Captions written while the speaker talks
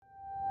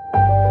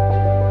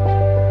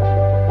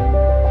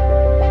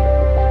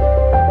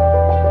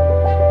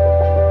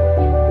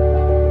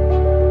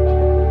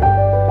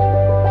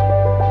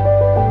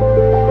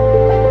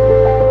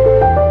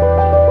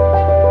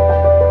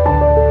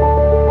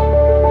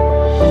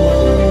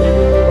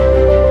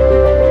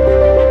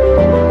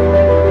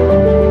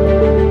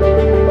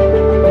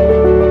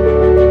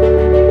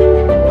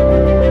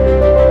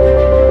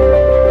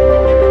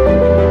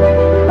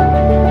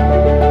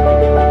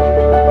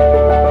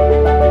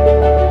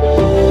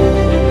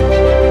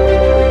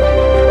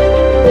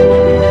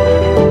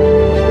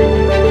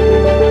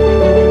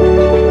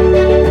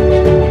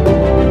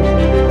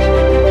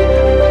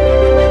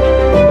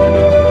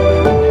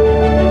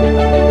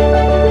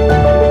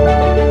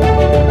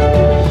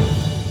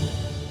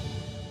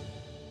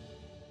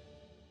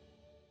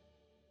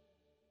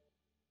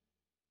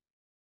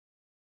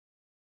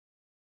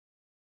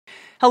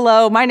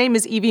Hello, my name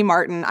is Evie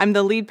Martin. I'm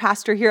the lead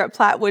pastor here at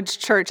Plattwoods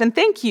Church, and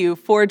thank you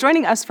for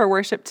joining us for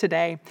worship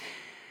today.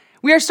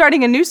 We are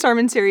starting a new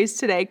sermon series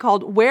today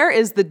called Where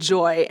is the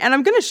Joy? And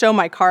I'm going to show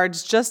my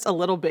cards just a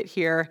little bit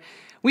here.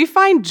 We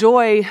find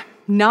joy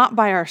not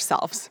by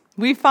ourselves.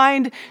 We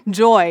find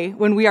joy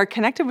when we are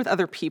connected with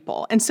other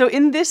people. And so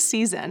in this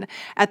season,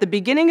 at the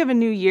beginning of a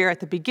new year, at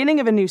the beginning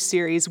of a new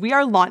series, we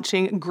are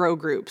launching Grow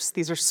Groups.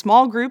 These are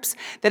small groups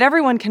that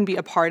everyone can be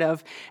a part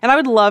of. And I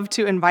would love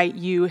to invite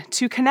you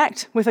to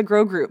connect with a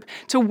Grow Group,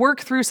 to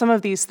work through some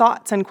of these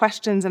thoughts and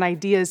questions and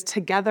ideas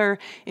together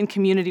in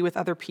community with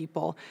other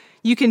people.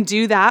 You can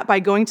do that by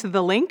going to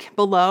the link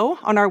below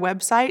on our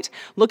website,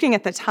 looking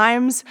at the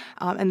times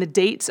and the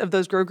dates of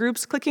those Grow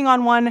Groups, clicking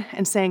on one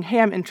and saying, hey,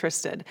 I'm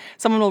interested.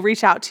 Someone will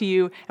reach out to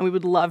you, and we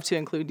would love to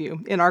include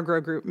you in our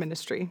Grow Group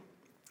ministry.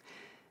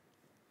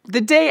 The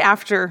day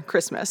after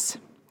Christmas,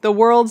 the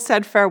world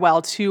said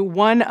farewell to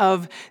one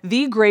of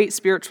the great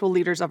spiritual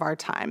leaders of our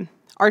time,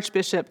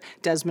 Archbishop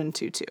Desmond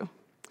Tutu.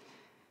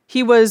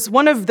 He was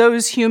one of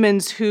those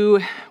humans who,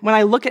 when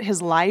I look at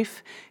his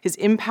life, his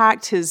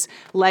impact, his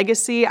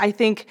legacy, I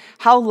think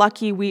how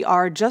lucky we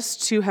are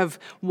just to have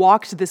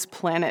walked this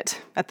planet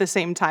at the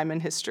same time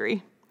in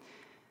history.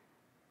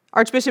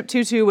 Archbishop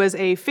Tutu was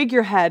a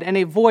figurehead and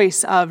a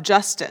voice of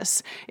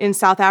justice in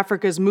South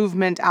Africa's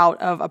movement out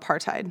of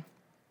apartheid.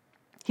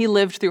 He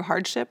lived through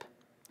hardship,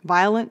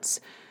 violence,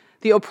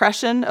 the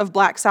oppression of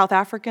Black South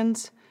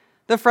Africans,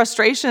 the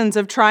frustrations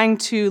of trying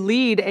to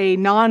lead a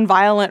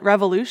nonviolent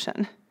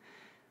revolution.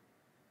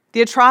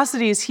 The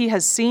atrocities he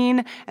has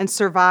seen and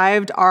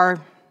survived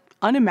are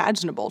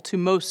unimaginable to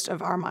most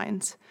of our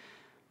minds.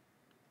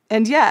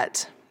 And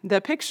yet, the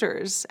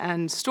pictures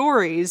and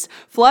stories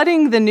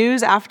flooding the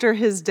news after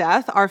his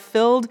death are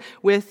filled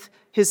with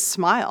his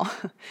smile,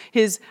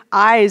 his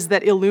eyes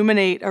that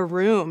illuminate a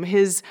room,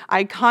 his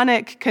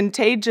iconic,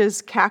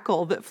 contagious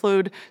cackle that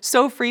flowed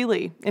so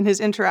freely in his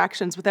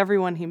interactions with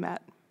everyone he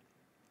met.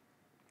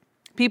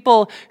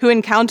 People who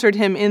encountered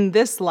him in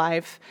this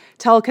life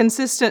tell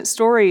consistent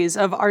stories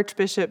of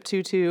Archbishop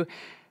Tutu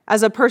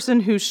as a person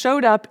who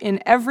showed up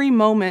in every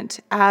moment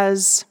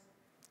as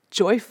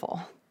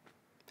joyful,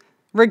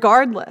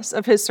 regardless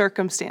of his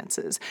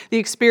circumstances, the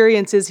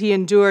experiences he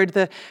endured,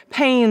 the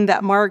pain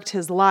that marked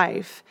his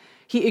life.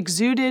 He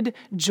exuded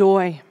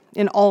joy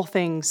in all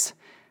things,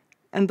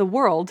 and the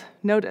world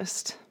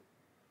noticed.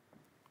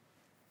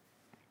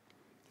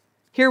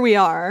 Here we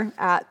are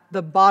at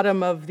the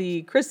bottom of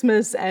the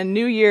Christmas and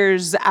New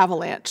Year's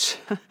avalanche.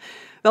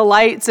 The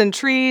lights and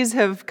trees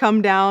have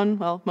come down.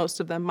 Well, most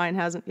of them. Mine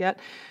hasn't yet.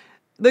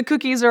 The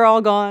cookies are all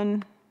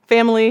gone.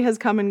 Family has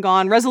come and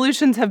gone.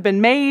 Resolutions have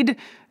been made,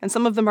 and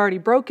some of them are already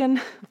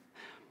broken.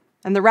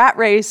 And the rat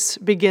race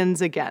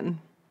begins again.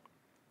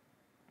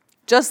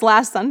 Just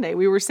last Sunday,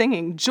 we were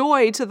singing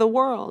Joy to the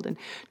World. And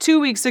 2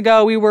 weeks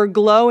ago, we were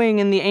glowing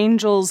in the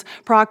angel's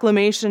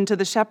proclamation to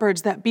the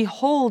shepherds that,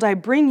 behold, I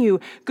bring you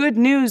good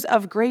news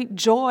of great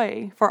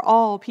joy for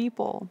all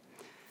people.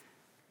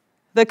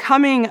 The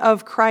coming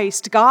of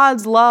Christ,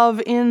 God's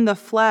love in the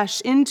flesh,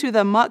 into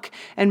the muck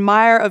and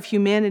mire of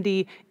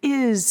humanity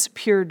is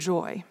pure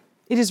joy.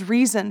 It is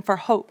reason for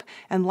hope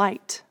and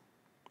light.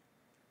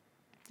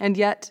 And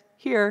yet,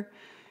 here,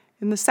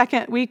 in the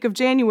second week of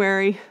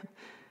January,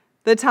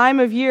 the time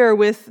of year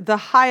with the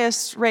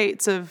highest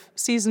rates of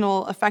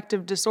seasonal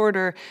affective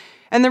disorder,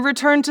 and the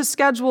return to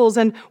schedules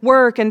and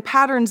work and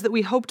patterns that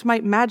we hoped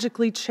might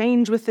magically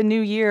change with the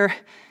new year,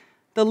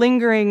 the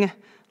lingering,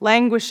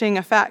 languishing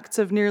effects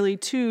of nearly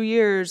 2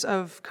 years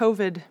of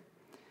COVID,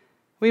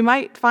 we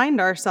might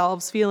find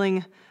ourselves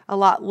feeling a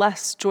lot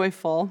less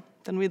joyful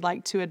than we'd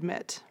like to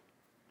admit.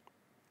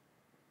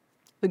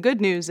 The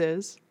good news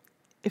is,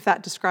 if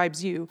that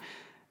describes you,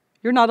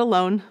 you're not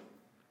alone.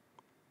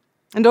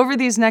 And over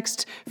these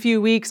next few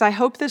weeks, I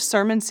hope this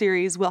sermon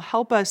series will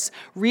help us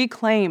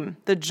reclaim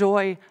the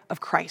joy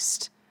of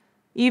Christ,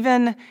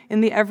 even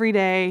in the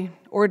everyday,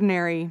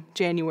 ordinary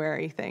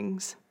January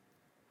things.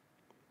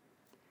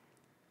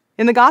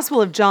 In the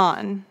Gospel of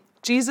John,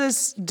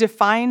 Jesus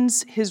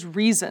defines his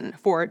reason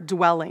for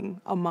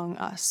dwelling among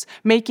us,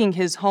 making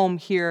his home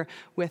here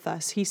with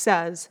us. He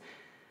says,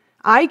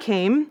 I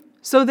came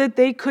so that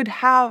they could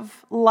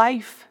have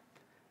life.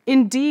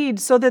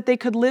 Indeed, so that they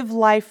could live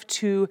life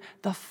to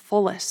the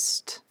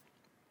fullest.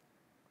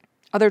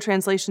 Other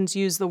translations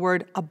use the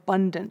word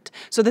abundant,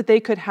 so that they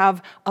could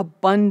have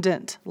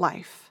abundant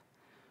life.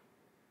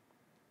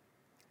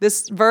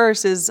 This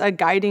verse is a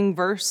guiding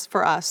verse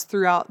for us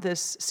throughout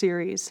this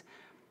series.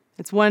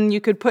 It's one you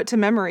could put to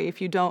memory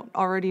if you don't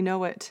already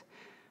know it.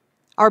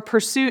 Our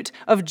pursuit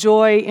of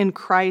joy in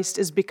Christ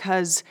is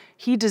because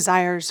he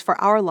desires for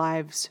our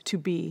lives to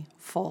be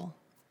full.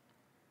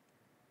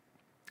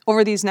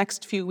 Over these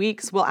next few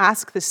weeks, we'll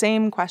ask the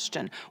same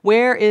question.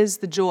 Where is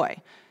the joy?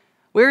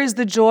 Where is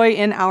the joy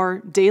in our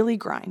daily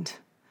grind?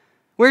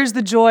 Where is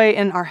the joy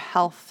in our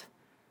health?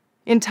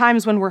 In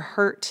times when we're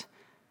hurt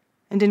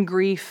and in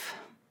grief?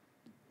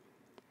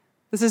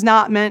 This is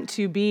not meant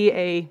to be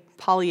a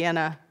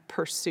Pollyanna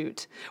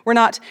pursuit. We're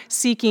not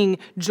seeking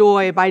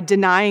joy by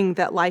denying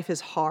that life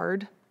is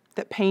hard,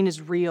 that pain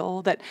is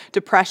real, that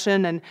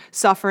depression and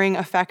suffering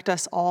affect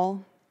us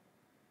all.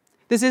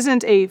 This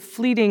isn't a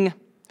fleeting,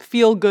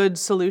 feel-good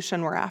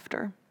solution we're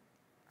after.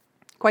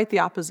 Quite the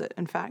opposite,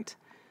 in fact.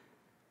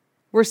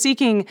 We're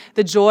seeking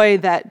the joy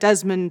that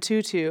Desmond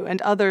Tutu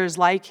and others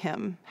like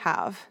him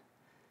have.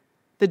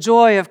 The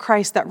joy of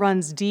Christ that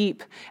runs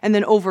deep and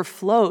then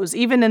overflows,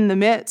 even in the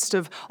midst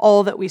of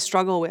all that we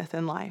struggle with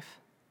in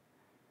life.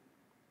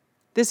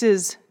 This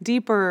is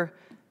deeper,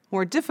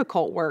 more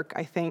difficult work,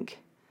 I think,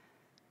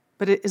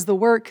 but it is the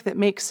work that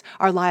makes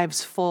our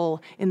lives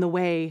full in the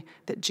way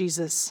that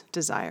Jesus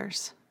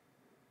desires.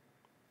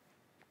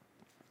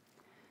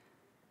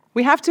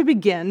 We have to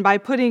begin by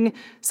putting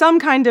some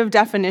kind of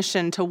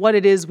definition to what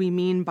it is we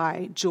mean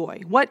by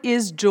joy. What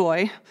is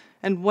joy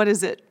and what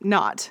is it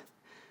not?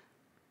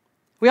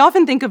 We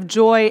often think of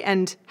joy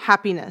and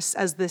happiness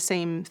as the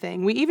same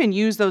thing. We even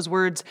use those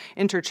words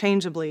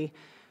interchangeably.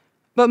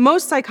 But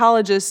most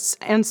psychologists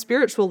and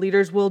spiritual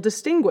leaders will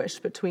distinguish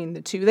between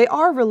the two. They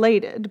are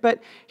related,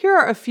 but here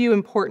are a few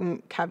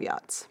important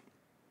caveats.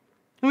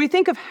 When we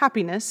think of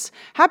happiness,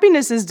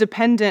 happiness is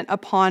dependent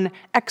upon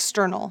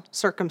external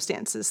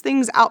circumstances,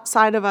 things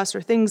outside of us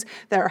or things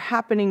that are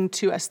happening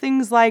to us.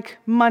 Things like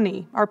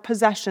money, our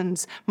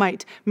possessions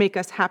might make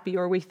us happy,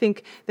 or we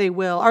think they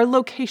will. Our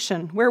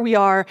location, where we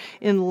are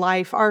in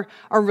life, our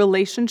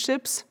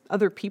relationships,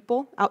 other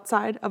people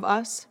outside of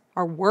us,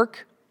 our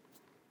work.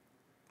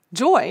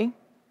 Joy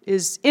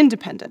is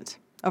independent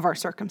of our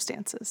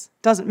circumstances.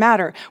 Doesn't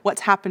matter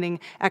what's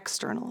happening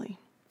externally.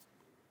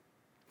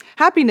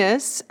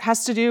 Happiness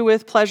has to do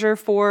with pleasure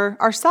for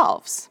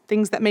ourselves,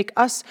 things that make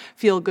us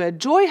feel good.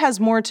 Joy has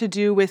more to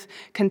do with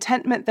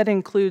contentment that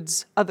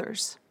includes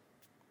others.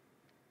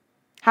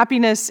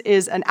 Happiness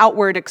is an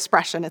outward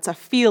expression. It's a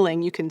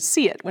feeling. You can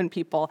see it when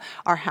people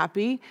are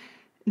happy.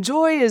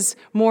 Joy is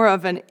more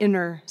of an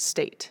inner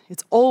state.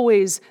 It's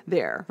always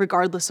there,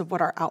 regardless of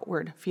what our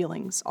outward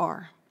feelings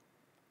are.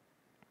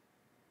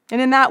 And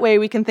in that way,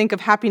 we can think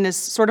of happiness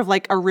sort of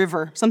like a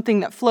river,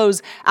 something that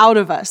flows out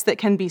of us that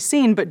can be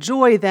seen, but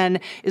joy then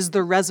is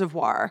the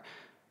reservoir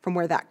from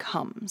where that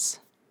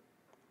comes.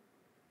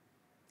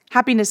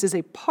 Happiness is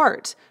a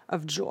part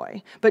of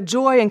joy, but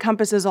joy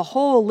encompasses a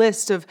whole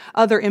list of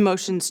other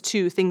emotions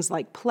too, things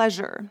like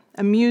pleasure,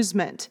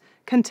 amusement,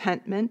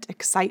 contentment,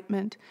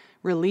 excitement,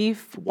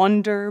 relief,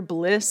 wonder,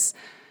 bliss,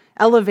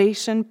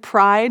 elevation,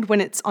 pride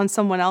when it's on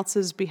someone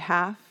else's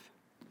behalf,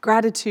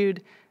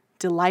 gratitude,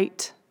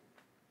 delight.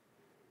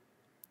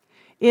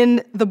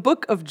 In the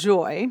Book of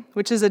Joy,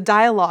 which is a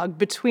dialogue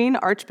between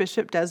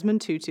Archbishop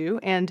Desmond Tutu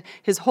and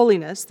His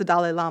Holiness, the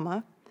Dalai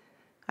Lama,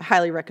 I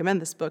highly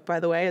recommend this book, by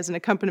the way, as an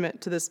accompaniment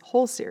to this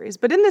whole series.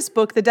 But in this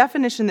book, the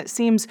definition that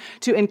seems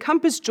to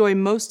encompass joy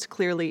most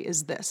clearly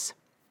is this: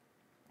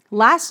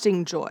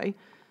 lasting joy,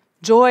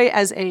 joy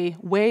as a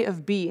way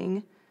of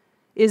being,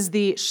 is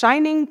the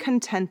shining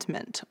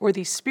contentment or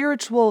the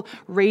spiritual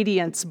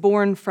radiance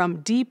born from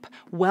deep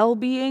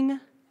well-being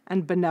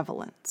and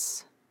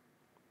benevolence.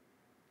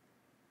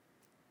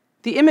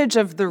 The image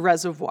of the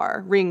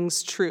reservoir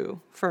rings true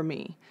for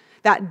me,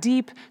 that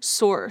deep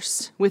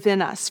source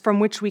within us from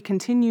which we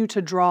continue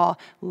to draw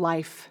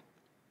life.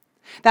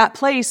 That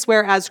place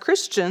where, as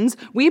Christians,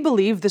 we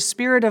believe the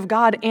Spirit of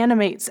God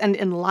animates and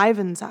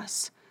enlivens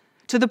us,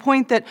 to the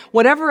point that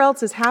whatever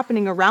else is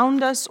happening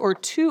around us or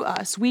to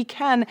us, we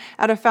can,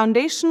 at a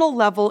foundational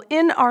level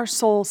in our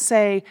soul,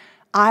 say,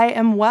 I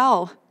am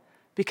well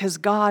because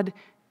God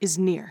is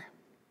near.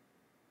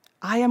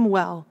 I am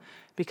well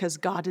because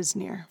God is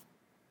near.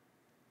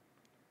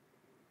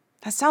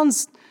 That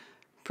sounds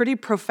pretty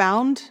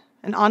profound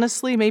and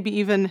honestly maybe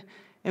even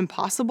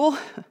impossible,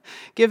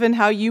 given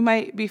how you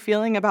might be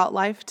feeling about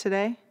life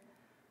today.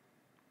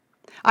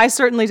 I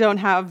certainly don't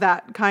have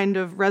that kind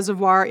of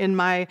reservoir in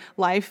my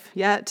life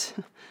yet,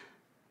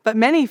 but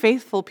many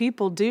faithful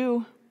people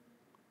do.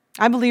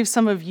 I believe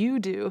some of you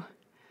do.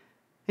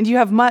 And you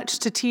have much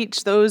to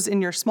teach those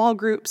in your small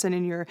groups and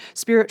in your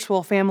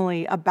spiritual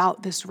family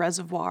about this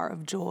reservoir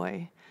of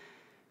joy.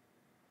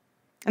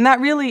 And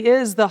that really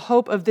is the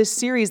hope of this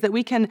series, that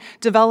we can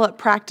develop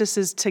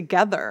practices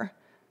together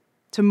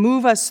to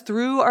move us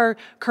through our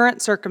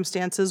current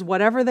circumstances,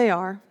 whatever they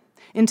are,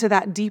 into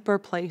that deeper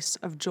place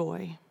of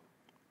joy.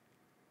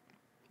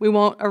 We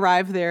won't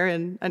arrive there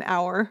in an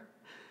hour,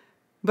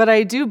 but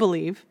I do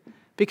believe,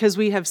 because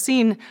we have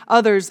seen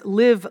others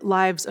live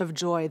lives of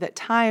joy, that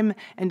time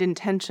and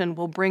intention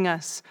will bring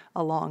us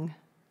along.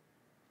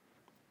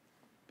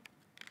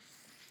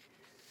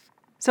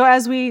 So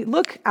as we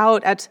look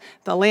out at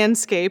the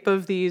landscape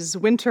of these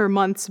winter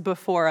months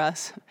before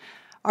us,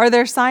 are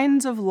there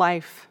signs of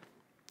life,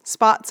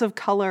 spots of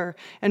color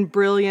and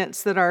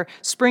brilliance that are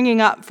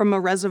springing up from a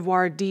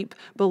reservoir deep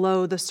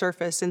below the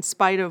surface in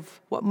spite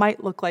of what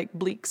might look like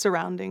bleak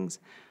surroundings?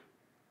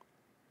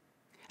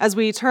 As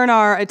we turn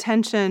our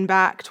attention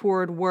back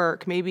toward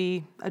work,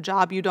 maybe a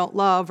job you don't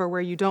love or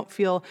where you don't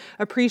feel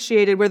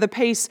appreciated, where the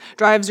pace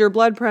drives your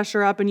blood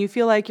pressure up and you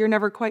feel like you're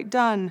never quite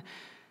done,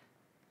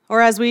 or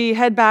as we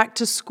head back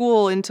to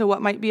school into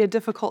what might be a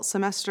difficult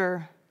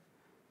semester,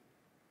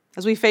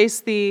 as we face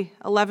the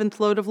 11th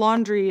load of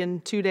laundry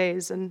in 2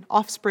 days and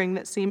offspring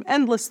that seem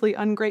endlessly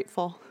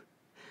ungrateful.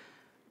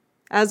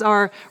 As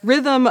our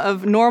rhythm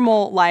of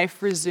normal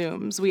life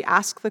resumes, we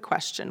ask the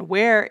question,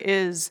 where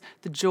is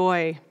the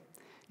joy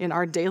in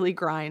our daily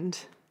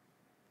grind?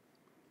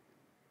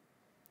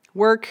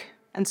 Work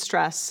and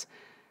stress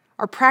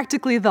are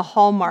practically the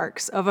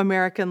hallmarks of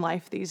American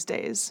life these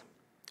days.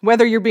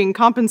 Whether you're being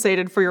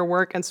compensated for your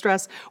work and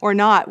stress or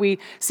not, we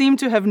seem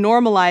to have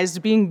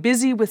normalized being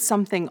busy with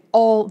something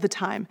all the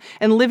time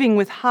and living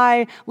with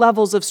high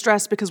levels of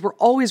stress because we're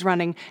always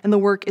running and the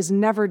work is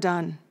never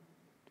done.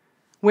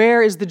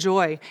 Where is the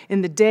joy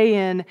in the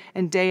day in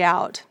and day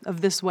out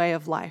of this way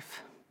of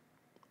life?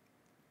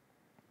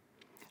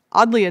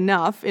 Oddly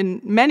enough,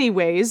 in many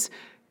ways,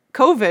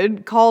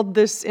 COVID called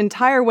this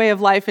entire way of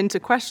life into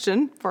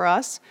question for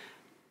us.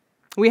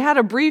 We had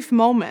a brief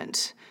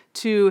moment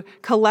to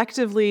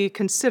collectively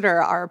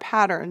consider our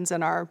patterns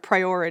and our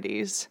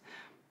priorities.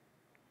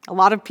 A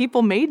lot of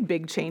people made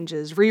big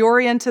changes,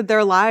 reoriented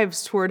their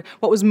lives toward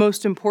what was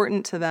most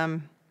important to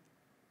them.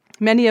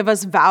 Many of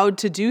us vowed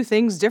to do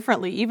things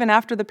differently, even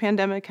after the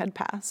pandemic had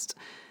passed.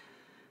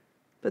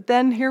 But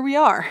then here we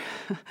are,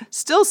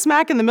 still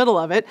smack in the middle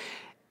of it,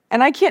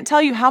 and I can't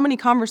tell you how many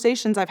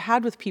conversations I've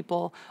had with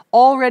people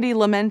already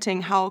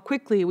lamenting how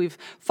quickly we've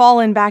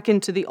fallen back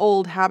into the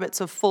old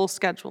habits of full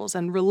schedules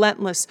and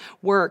relentless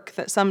work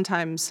that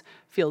sometimes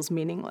feels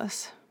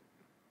meaningless.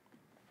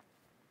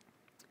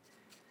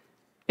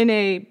 In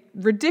a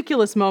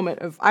ridiculous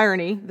moment of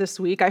irony this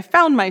week, I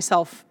found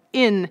myself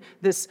in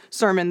this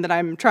sermon that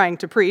I'm trying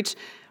to preach.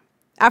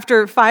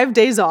 After 5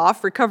 days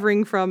off,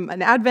 recovering from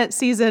an Advent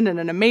season and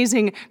an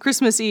amazing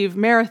Christmas Eve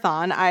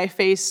marathon, I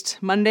faced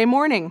Monday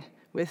morning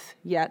with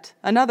yet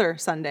another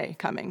Sunday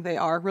coming. They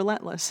are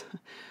relentless.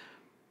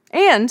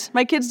 And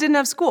my kids didn't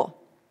have school.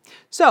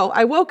 So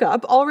I woke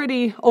up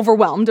already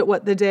overwhelmed at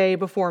what the day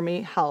before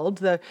me held,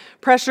 the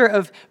pressure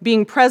of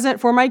being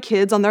present for my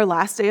kids on their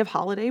last day of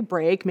holiday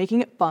break,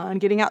 making it fun,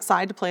 getting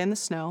outside to play in the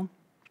snow,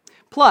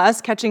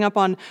 plus catching up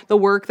on the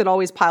work that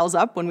always piles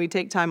up when we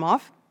take time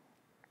off,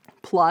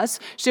 plus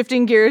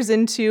shifting gears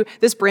into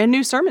this brand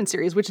new sermon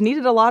series, which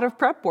needed a lot of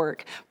prep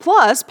work,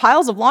 plus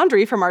piles of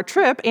laundry from our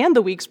trip and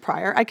the weeks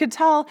prior. I could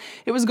tell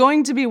it was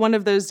going to be one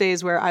of those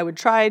days where I would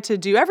try to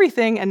do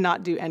everything and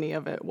not do any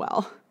of it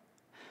well.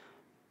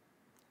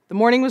 The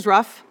morning was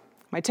rough.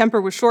 My temper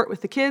was short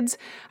with the kids.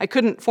 I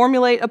couldn't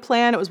formulate a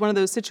plan. It was one of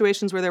those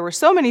situations where there were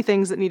so many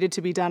things that needed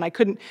to be done. I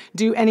couldn't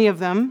do any of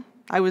them.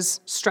 I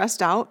was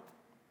stressed out.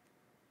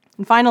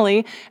 And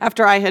finally,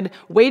 after I had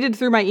waded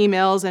through my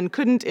emails and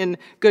couldn't in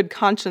good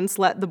conscience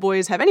let the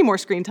boys have any more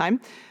screen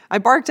time, I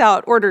barked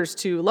out orders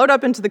to load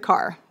up into the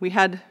car. We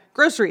had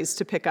groceries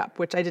to pick up,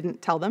 which I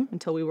didn't tell them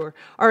until we were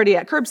already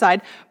at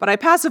curbside, but I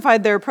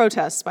pacified their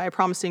protests by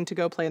promising to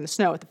go play in the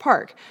snow at the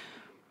park.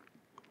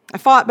 I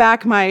fought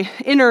back my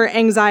inner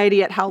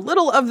anxiety at how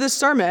little of this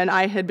sermon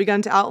I had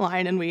begun to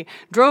outline, and we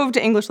drove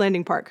to English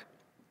Landing Park.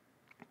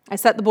 I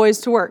set the boys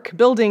to work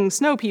building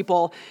snow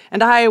people,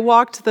 and I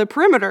walked the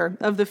perimeter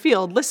of the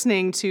field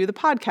listening to the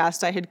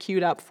podcast I had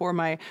queued up for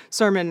my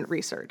sermon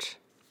research.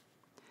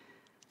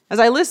 As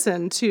I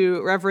listened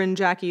to Reverend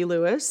Jackie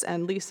Lewis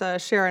and Lisa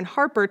Sharon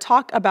Harper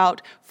talk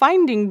about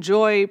finding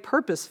joy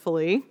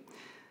purposefully,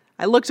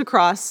 I looked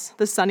across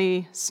the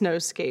sunny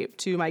snowscape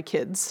to my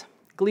kids,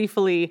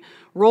 gleefully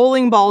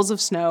rolling balls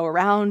of snow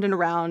around and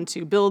around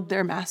to build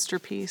their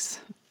masterpiece.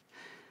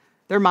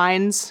 Their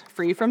minds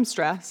free from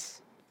stress,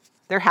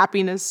 their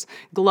happiness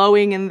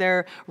glowing in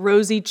their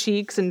rosy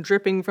cheeks and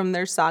dripping from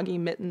their soggy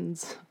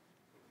mittens.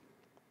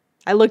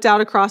 I looked out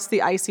across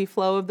the icy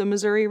flow of the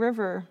Missouri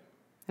River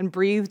and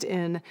breathed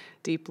in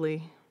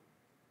deeply.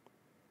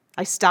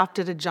 I stopped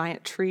at a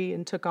giant tree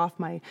and took off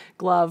my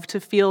glove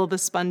to feel the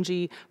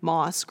spongy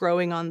moss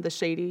growing on the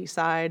shady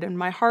side, and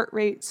my heart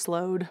rate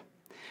slowed.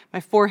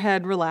 My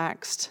forehead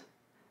relaxed.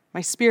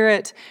 My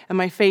spirit and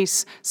my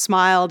face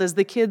smiled as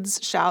the kids'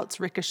 shouts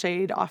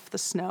ricocheted off the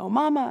snow.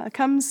 "Mama,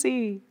 come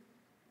see."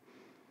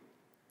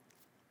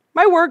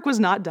 My work was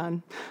not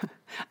done.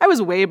 I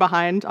was way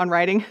behind on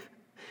writing.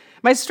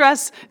 My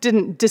stress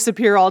didn't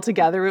disappear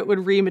altogether. It would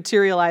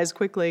rematerialize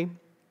quickly.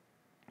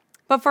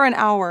 But for an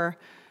hour,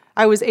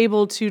 I was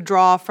able to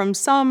draw from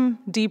some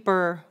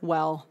deeper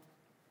well,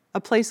 a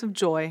place of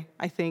joy,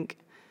 I think.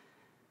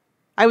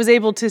 I was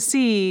able to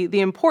see the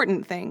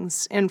important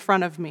things in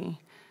front of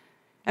me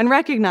and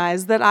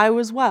recognize that I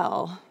was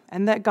well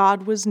and that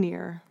God was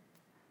near,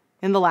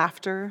 in the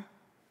laughter,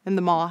 in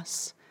the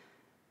moss,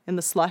 in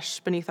the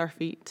slush beneath our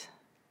feet.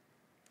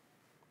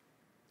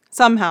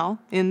 Somehow,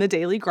 in the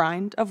daily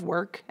grind of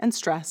work and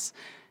stress,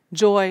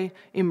 joy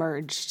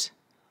emerged,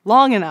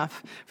 long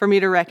enough for me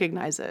to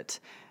recognize it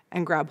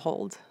and grab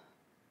hold.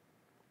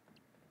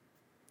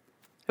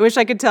 I wish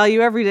I could tell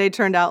you every day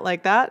turned out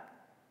like that.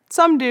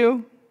 Some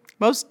do,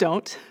 most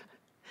don't.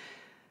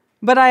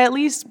 But I at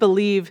least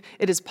believe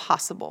it is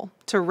possible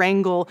to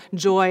wrangle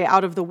joy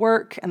out of the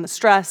work and the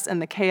stress and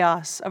the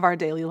chaos of our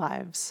daily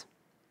lives.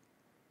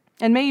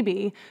 And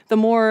maybe the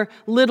more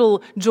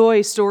little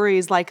joy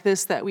stories like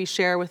this that we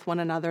share with one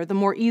another, the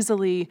more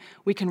easily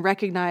we can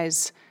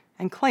recognize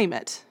and claim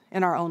it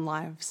in our own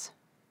lives.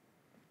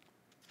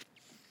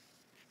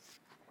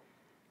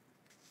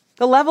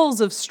 The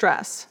levels of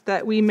stress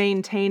that we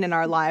maintain in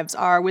our lives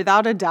are,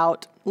 without a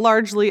doubt,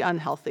 largely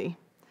unhealthy.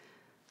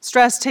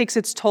 Stress takes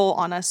its toll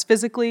on us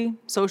physically,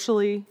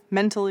 socially,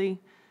 mentally.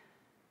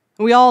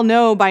 We all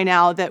know by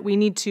now that we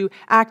need to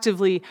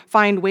actively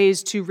find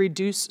ways to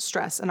reduce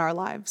stress in our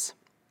lives.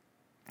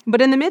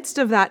 But in the midst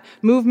of that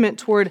movement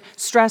toward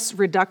stress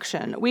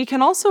reduction, we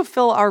can also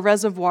fill our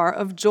reservoir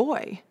of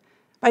joy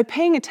by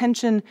paying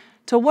attention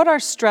to what our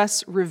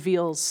stress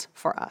reveals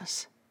for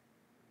us.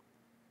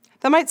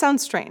 That might sound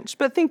strange,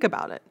 but think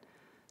about it.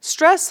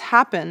 Stress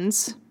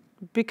happens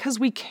because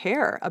we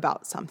care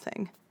about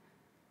something.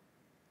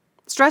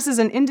 Stress is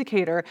an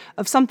indicator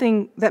of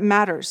something that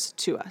matters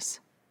to us.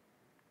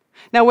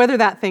 Now, whether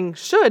that thing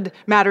should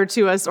matter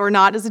to us or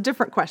not is a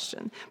different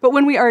question. But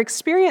when we are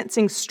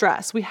experiencing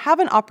stress, we have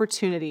an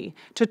opportunity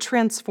to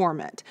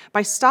transform it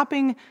by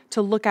stopping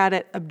to look at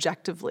it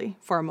objectively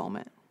for a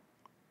moment.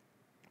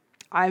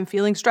 I'm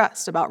feeling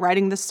stressed about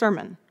writing this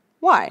sermon.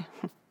 Why?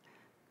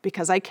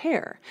 Because I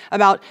care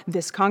about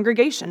this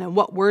congregation and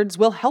what words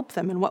will help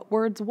them and what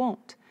words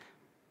won't.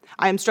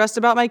 I am stressed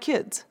about my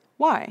kids.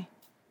 Why?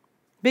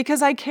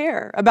 Because I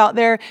care about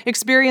their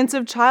experience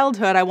of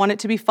childhood. I want it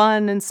to be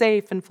fun and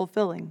safe and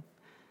fulfilling.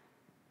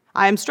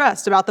 I am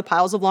stressed about the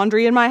piles of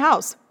laundry in my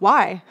house.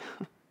 Why?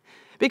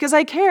 Because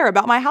I care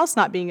about my house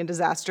not being a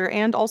disaster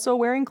and also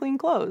wearing clean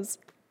clothes.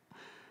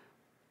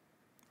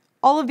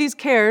 All of these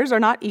cares are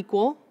not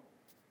equal.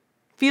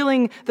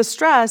 Feeling the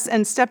stress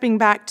and stepping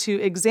back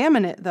to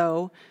examine it,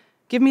 though,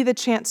 give me the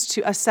chance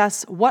to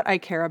assess what I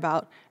care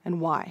about and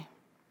why.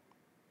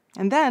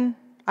 And then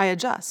I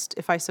adjust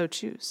if I so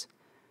choose.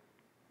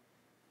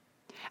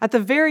 At the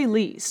very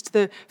least,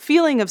 the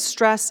feeling of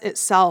stress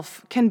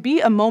itself can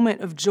be a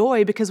moment of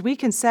joy because we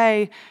can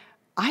say,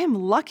 I am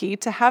lucky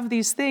to have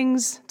these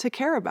things to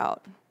care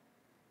about.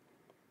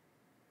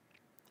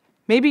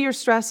 Maybe your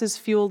stress is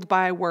fueled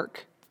by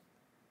work.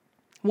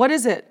 What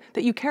is it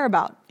that you care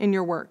about in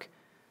your work?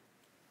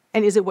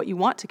 And is it what you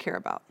want to care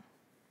about?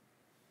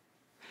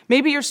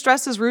 Maybe your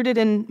stress is rooted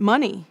in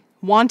money,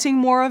 wanting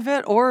more of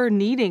it or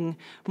needing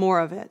more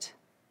of it.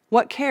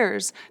 What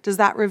cares does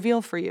that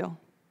reveal for you?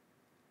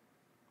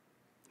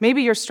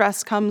 Maybe your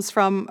stress comes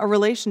from a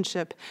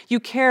relationship.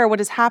 You care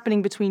what is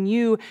happening between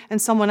you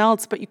and someone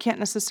else, but you can't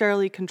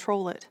necessarily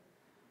control it.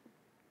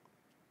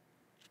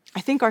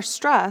 I think our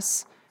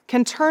stress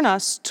can turn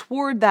us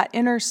toward that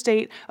inner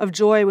state of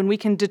joy when we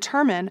can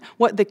determine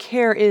what the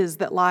care is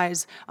that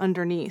lies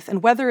underneath,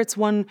 and whether it's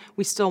one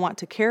we still want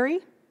to carry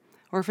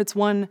or if it's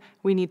one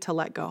we need to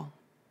let go.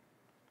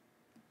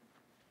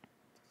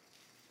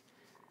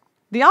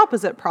 The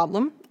opposite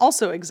problem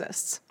also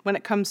exists when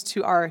it comes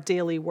to our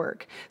daily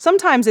work.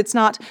 Sometimes it's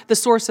not the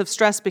source of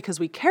stress because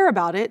we care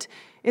about it.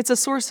 It's a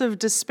source of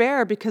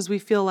despair because we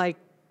feel like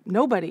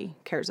nobody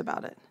cares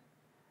about it.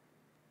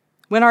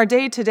 When our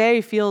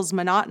day-to-day feels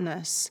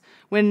monotonous,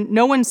 when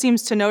no one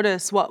seems to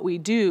notice what we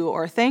do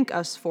or thank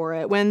us for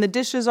it, when the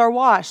dishes are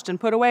washed and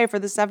put away for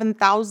the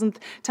 7,000th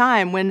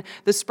time, when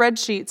the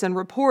spreadsheets and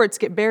reports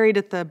get buried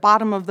at the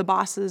bottom of the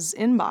boss's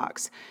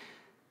inbox,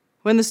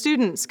 when the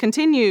students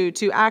continue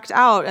to act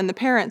out and the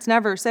parents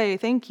never say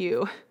thank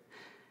you,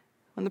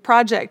 when the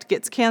project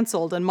gets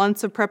canceled and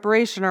months of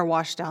preparation are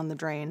washed down the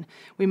drain,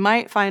 we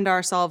might find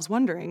ourselves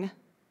wondering,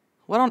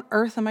 what on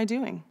earth am I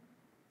doing?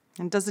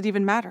 And does it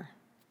even matter?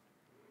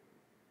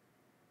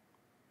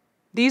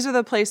 These are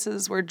the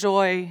places where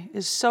joy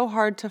is so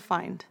hard to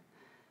find.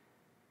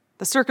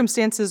 The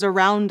circumstances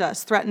around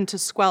us threaten to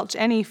squelch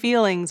any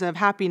feelings of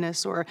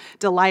happiness or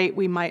delight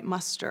we might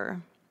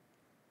muster.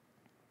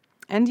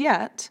 And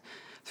yet,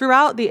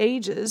 throughout the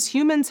ages,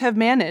 humans have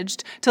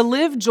managed to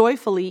live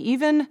joyfully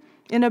even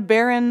in a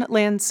barren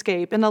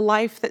landscape, in a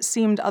life that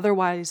seemed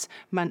otherwise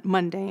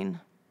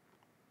mundane.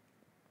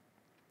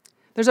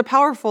 There's a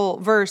powerful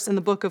verse in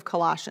the book of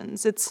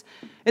Colossians. It's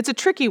a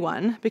tricky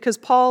one because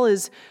Paul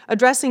is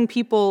addressing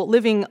people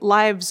living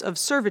lives of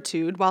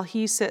servitude while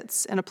he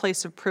sits in a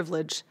place of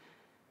privilege.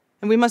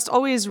 And we must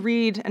always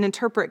read and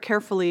interpret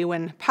carefully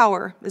when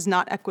power is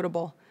not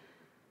equitable.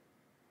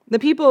 The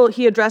people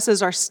he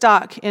addresses are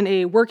stuck in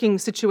a working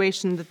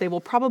situation that they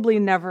will probably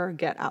never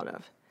get out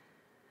of.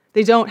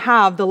 They don't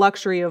have the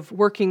luxury of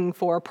working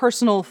for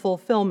personal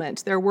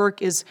fulfillment. Their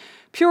work is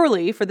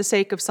purely for the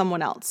sake of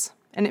someone else,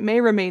 and it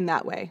may remain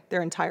that way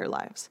their entire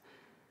lives.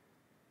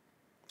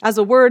 As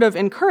a word of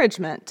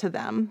encouragement to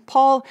them,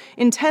 Paul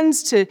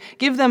intends to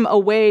give them a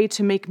way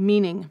to make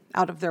meaning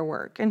out of their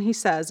work. And he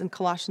says in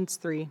Colossians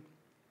 3,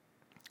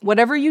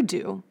 "Whatever you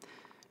do,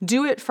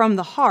 do it from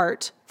the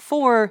heart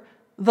for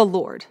the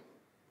Lord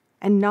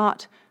and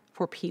not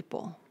for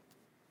people."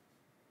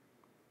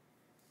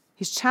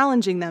 He's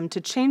challenging them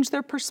to change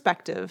their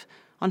perspective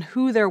on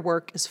who their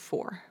work is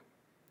for.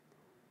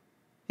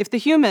 If the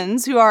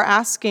humans who are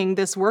asking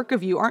this work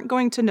of you aren't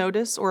going to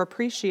notice or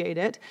appreciate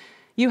it,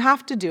 you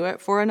have to do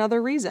it for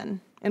another reason,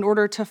 in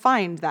order to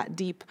find that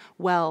deep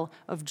well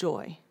of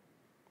joy.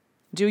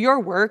 Do your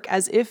work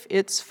as if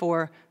it's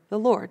for the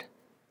Lord.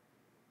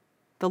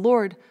 The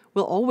Lord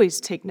will always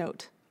take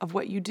note of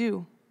what you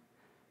do.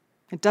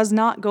 It does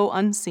not go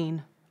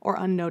unseen or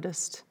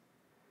unnoticed.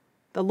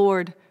 The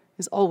Lord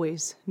is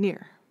always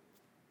near.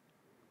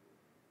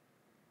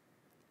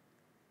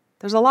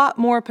 There's a lot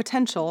more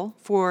potential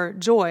for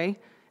joy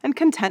and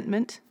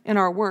contentment in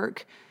our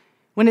work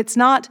when it's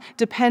not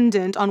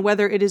dependent on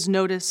whether it is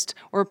noticed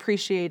or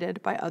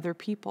appreciated by other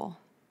people.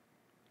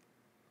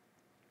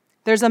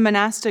 There's a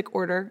monastic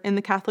order in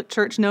the Catholic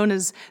Church known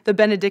as the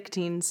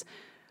Benedictines,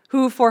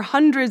 who for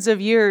hundreds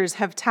of years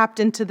have tapped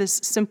into this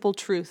simple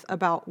truth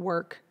about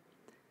work.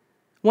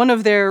 One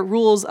of their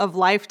rules of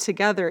life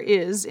together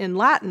is, in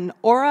Latin,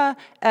 ora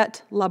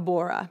et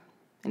labora.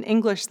 In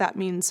English, that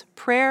means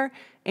prayer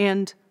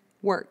and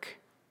work.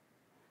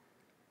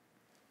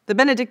 The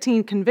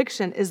Benedictine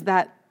conviction is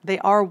that they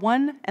are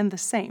one and the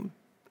same.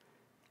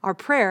 Our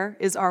prayer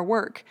is our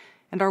work,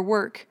 and our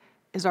work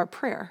is our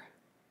prayer.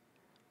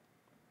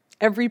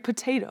 Every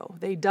potato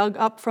they dug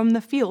up from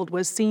the field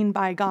was seen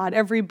by God.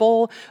 Every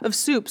bowl of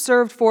soup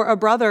served for a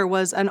brother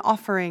was an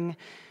offering.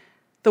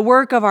 The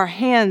work of our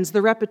hands,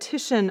 the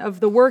repetition of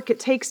the work it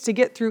takes to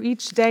get through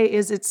each day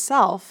is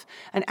itself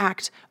an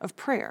act of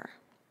prayer.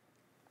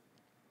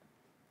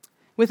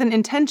 With an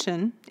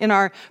intention in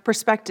our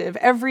perspective,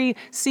 every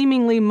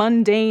seemingly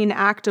mundane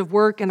act of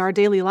work in our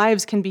daily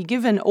lives can be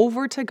given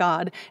over to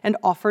God and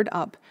offered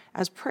up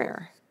as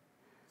prayer.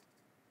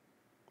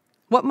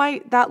 What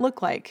might that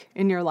look like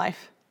in your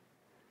life?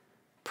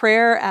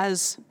 Prayer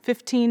as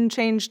 15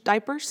 changed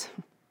diapers?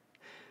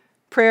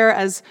 Prayer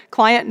as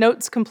client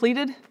notes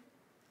completed?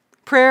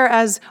 Prayer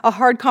as a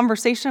hard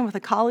conversation with a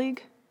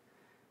colleague?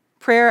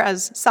 Prayer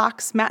as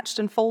socks matched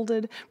and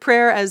folded?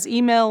 Prayer as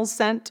emails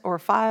sent or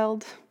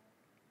filed?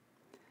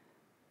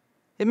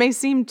 It may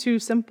seem too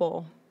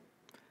simple,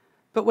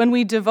 but when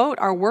we devote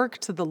our work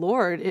to the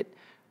Lord,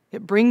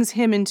 it brings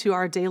Him into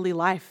our daily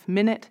life,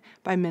 minute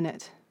by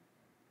minute.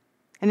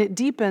 And it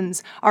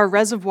deepens our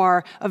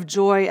reservoir of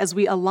joy as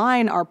we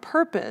align our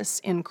purpose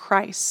in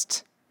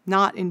Christ,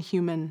 not in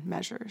human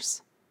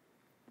measures.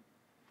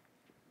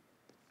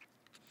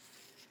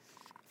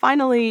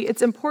 Finally,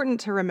 it's important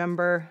to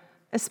remember,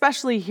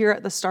 especially here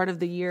at the start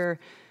of the year,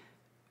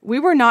 we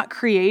were not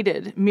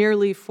created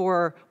merely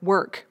for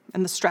work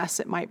and the stress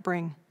it might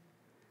bring.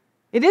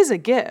 It is a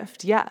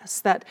gift,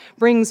 yes, that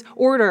brings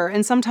order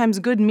and sometimes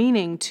good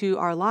meaning to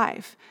our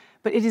life,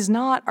 but it is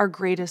not our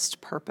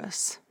greatest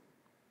purpose.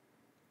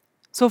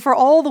 So for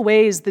all the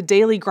ways the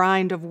daily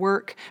grind of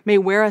work may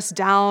wear us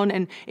down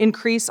and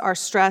increase our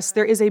stress,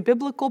 there is a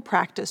biblical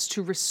practice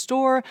to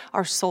restore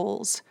our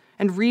souls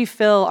and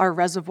refill our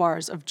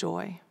reservoirs of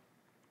joy.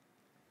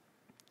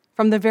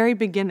 From the very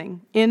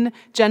beginning, in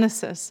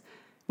Genesis,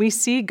 we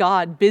see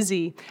God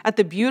busy at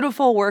the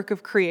beautiful work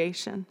of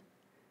creation.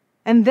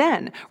 And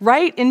then,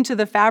 right into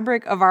the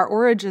fabric of our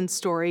origin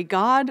story,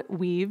 God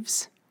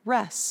weaves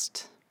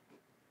rest.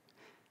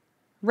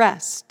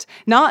 Rest,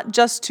 not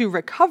just to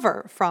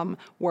recover from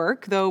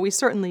work, though we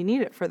certainly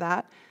need it for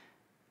that,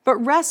 but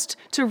rest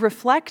to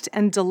reflect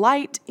and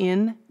delight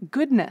in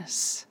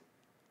goodness.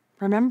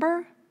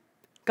 Remember?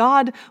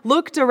 God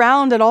looked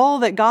around at all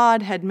that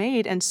God had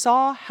made and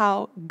saw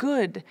how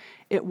good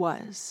it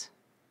was.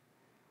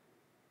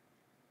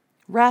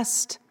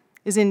 Rest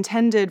is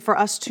intended for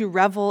us to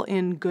revel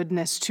in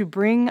goodness, to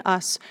bring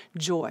us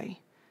joy.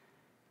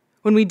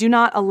 When we do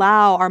not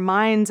allow our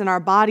minds and our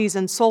bodies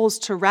and souls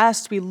to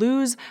rest, we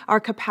lose our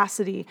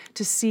capacity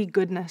to see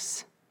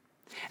goodness.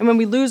 And when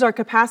we lose our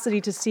capacity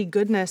to see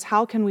goodness,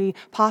 how can we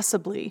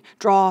possibly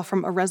draw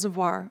from a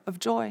reservoir of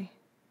joy?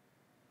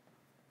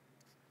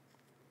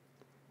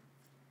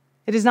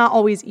 It is not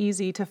always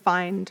easy to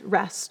find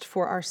rest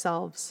for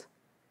ourselves.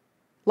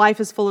 Life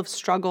is full of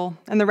struggle,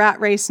 and the rat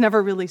race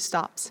never really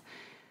stops.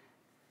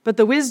 But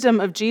the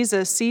wisdom of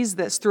Jesus sees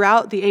this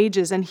throughout the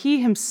ages, and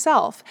He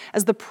Himself,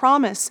 as the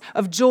promise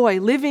of joy,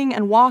 living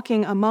and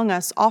walking among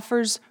us,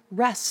 offers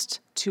rest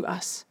to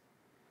us.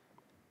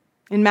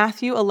 In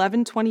Matthew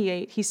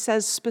 11:28, He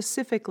says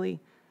specifically,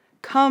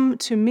 "Come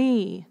to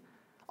me,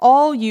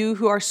 all you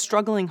who are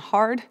struggling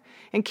hard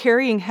and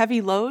carrying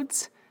heavy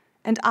loads,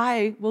 and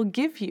I will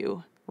give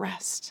you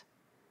rest."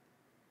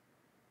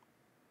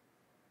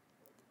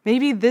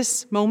 Maybe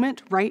this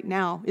moment right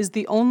now is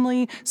the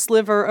only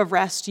sliver of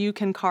rest you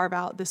can carve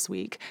out this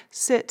week.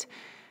 Sit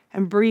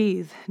and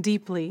breathe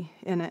deeply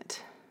in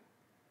it.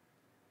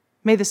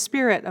 May the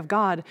Spirit of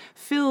God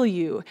fill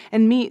you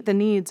and meet the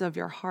needs of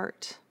your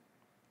heart.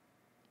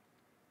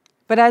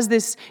 But as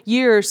this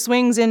year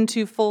swings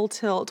into full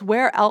tilt,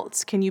 where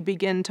else can you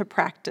begin to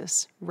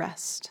practice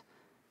rest?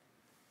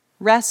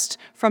 Rest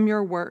from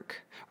your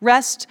work.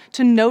 Rest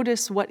to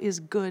notice what is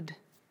good.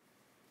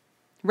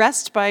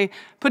 Rest by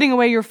putting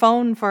away your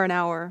phone for an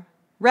hour.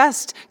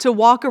 Rest to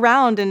walk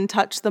around and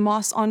touch the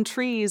moss on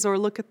trees or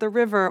look at the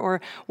river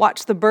or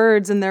watch the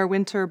birds in their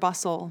winter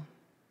bustle.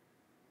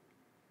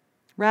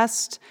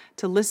 Rest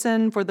to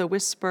listen for the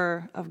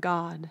whisper of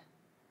God.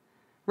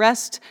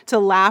 Rest to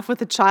laugh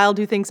with a child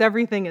who thinks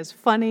everything is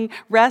funny.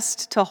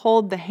 Rest to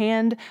hold the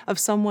hand of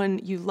someone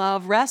you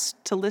love.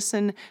 Rest to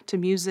listen to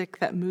music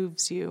that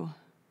moves you.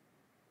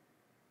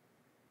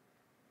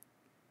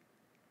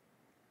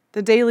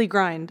 The daily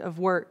grind of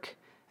work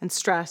and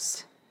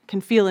stress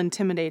can feel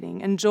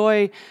intimidating, and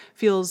joy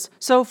feels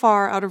so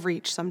far out of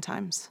reach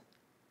sometimes.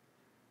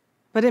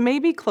 But it may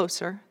be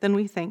closer than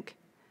we think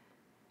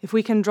if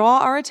we can draw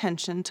our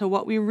attention to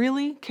what we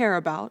really care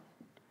about,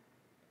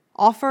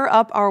 offer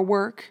up our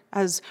work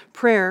as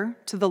prayer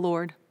to the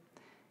Lord,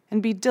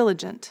 and be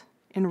diligent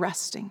in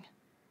resting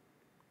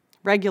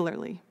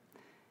regularly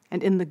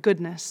and in the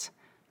goodness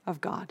of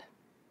God.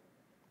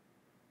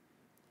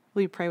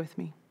 Will you pray with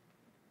me?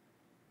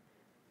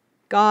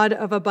 God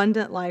of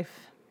abundant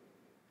life,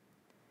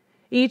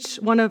 each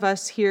one of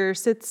us here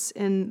sits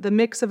in the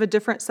mix of a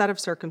different set of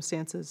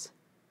circumstances.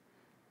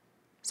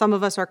 Some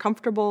of us are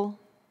comfortable,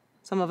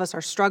 some of us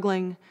are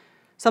struggling,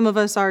 some of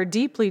us are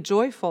deeply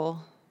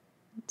joyful,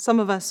 some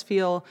of us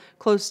feel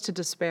close to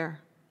despair.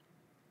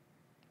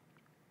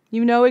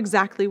 You know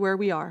exactly where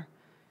we are,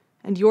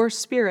 and your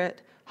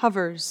Spirit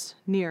hovers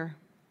near.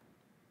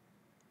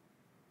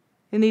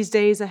 In these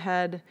days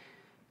ahead,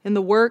 in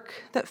the work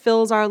that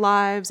fills our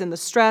lives, in the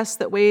stress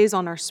that weighs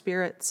on our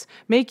spirits,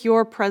 make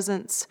your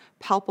presence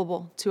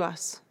palpable to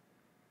us.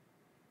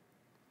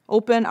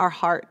 Open our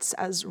hearts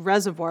as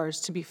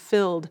reservoirs to be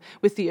filled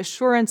with the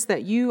assurance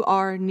that you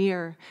are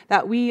near,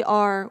 that we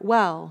are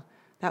well,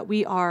 that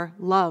we are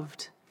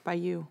loved by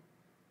you.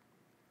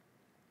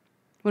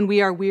 When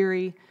we are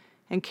weary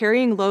and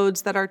carrying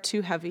loads that are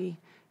too heavy,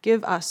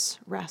 give us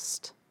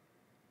rest.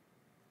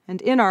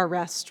 And in our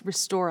rest,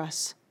 restore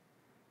us.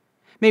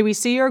 May we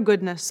see your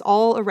goodness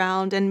all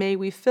around, and may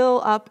we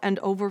fill up and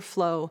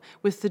overflow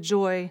with the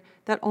joy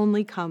that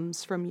only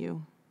comes from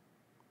you.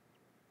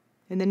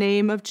 In the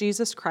name of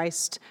Jesus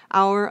Christ,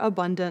 our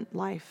abundant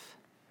life.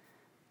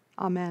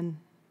 Amen.